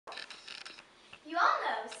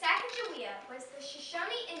Sacagawea was the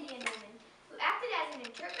Shoshone Indian woman who acted as an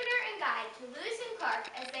interpreter and guide to Lewis and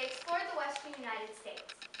Clark as they explored the western United States.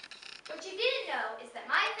 What you didn't know is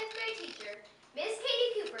that my 5th grade teacher, Miss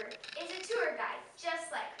Katie Cooper, is a tour guide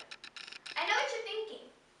just like her. I know what you're thinking.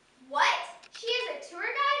 What? She is a tour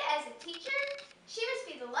guide as a teacher? She must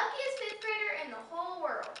be the luckiest 5th grader in the whole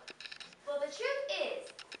world. Well, the truth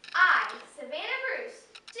is, I, Savannah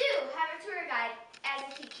Brus, do have a tour guide as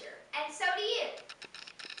a teacher, and so do you.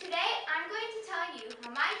 Today, I'm going to tell you how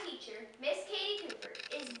my teacher, Miss Katie Cooper,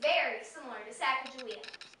 is very similar to Sacagawea.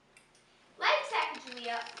 Like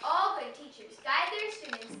Sacagawea, all good teachers guide their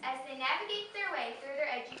students as they navigate their way through their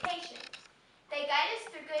education. They guide us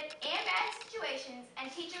through good and bad situations and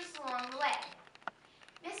teach us along the way.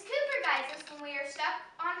 Miss Cooper guides us when we are stuck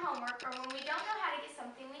on homework or when we don't know how to get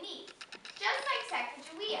something we need, just like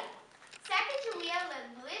Sacagawea. Sacagawea led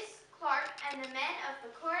Lewis, Clark, and the men of the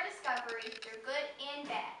Corps Discovery through good and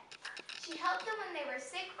bad. She helped them when they were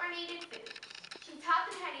sick or needed food. She taught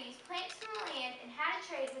them how to use plants from the land and how to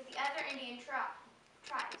trade with the other Indian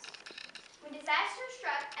tribes. When disaster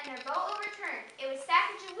struck and their boat overturned, it was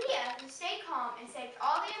Sacagawea who stayed calm and saved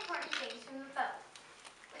all the important things from the boat.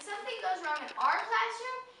 When something goes wrong in our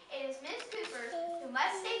classroom, it is Miss Cooper who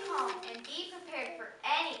must stay calm and be prepared for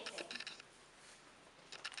anything.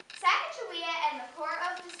 Sacagawea and the Corps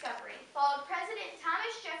of Discovery followed President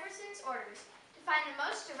Thomas Jefferson's orders to find the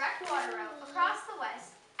most direct water route across the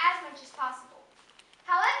West as much as possible.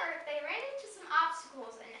 However, they ran into some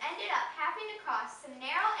obstacles and ended up having to cross some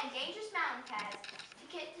narrow and dangerous mountain paths to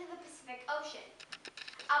get to the Pacific Ocean.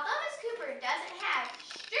 Although Miss Cooper doesn't have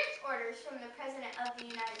strict orders from the President of the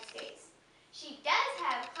United States, she does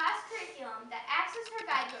have a class curriculum that acts as her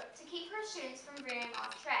guidebook to keep her students from veering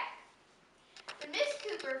off track. When Miss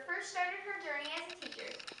Cooper first started her journey as a teacher,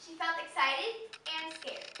 she felt excited and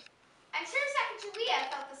scared. I'm sure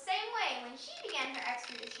Sacagawea felt the same way when she began her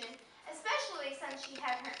expedition, especially since she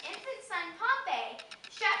had her infant son Pompey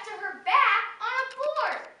strapped to her back on a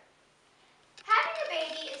board. Having a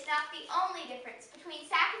baby is not the only difference between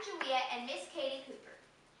Sacagawea and Miss Katie Cooper.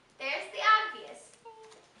 There's the obvious.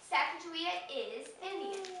 Sacagawea is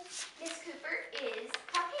Indian. Miss Cooper is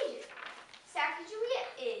Caucasian. Sacagawea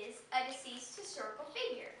is a deceased historical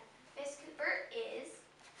figure. Miss Cooper is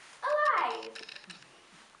alive.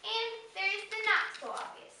 And there's the not so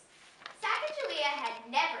obvious. Sacagawea had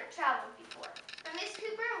never traveled before, but Miss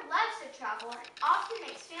Cooper loves to travel and often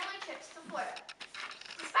makes family trips to Florida.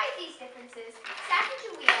 Despite these differences,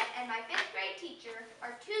 Sacagawea and my 5th grade teacher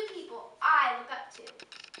are two people I look up to.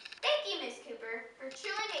 Thank you, Miss Cooper, for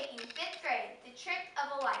truly making 5th grade the trip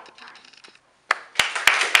of a lifetime.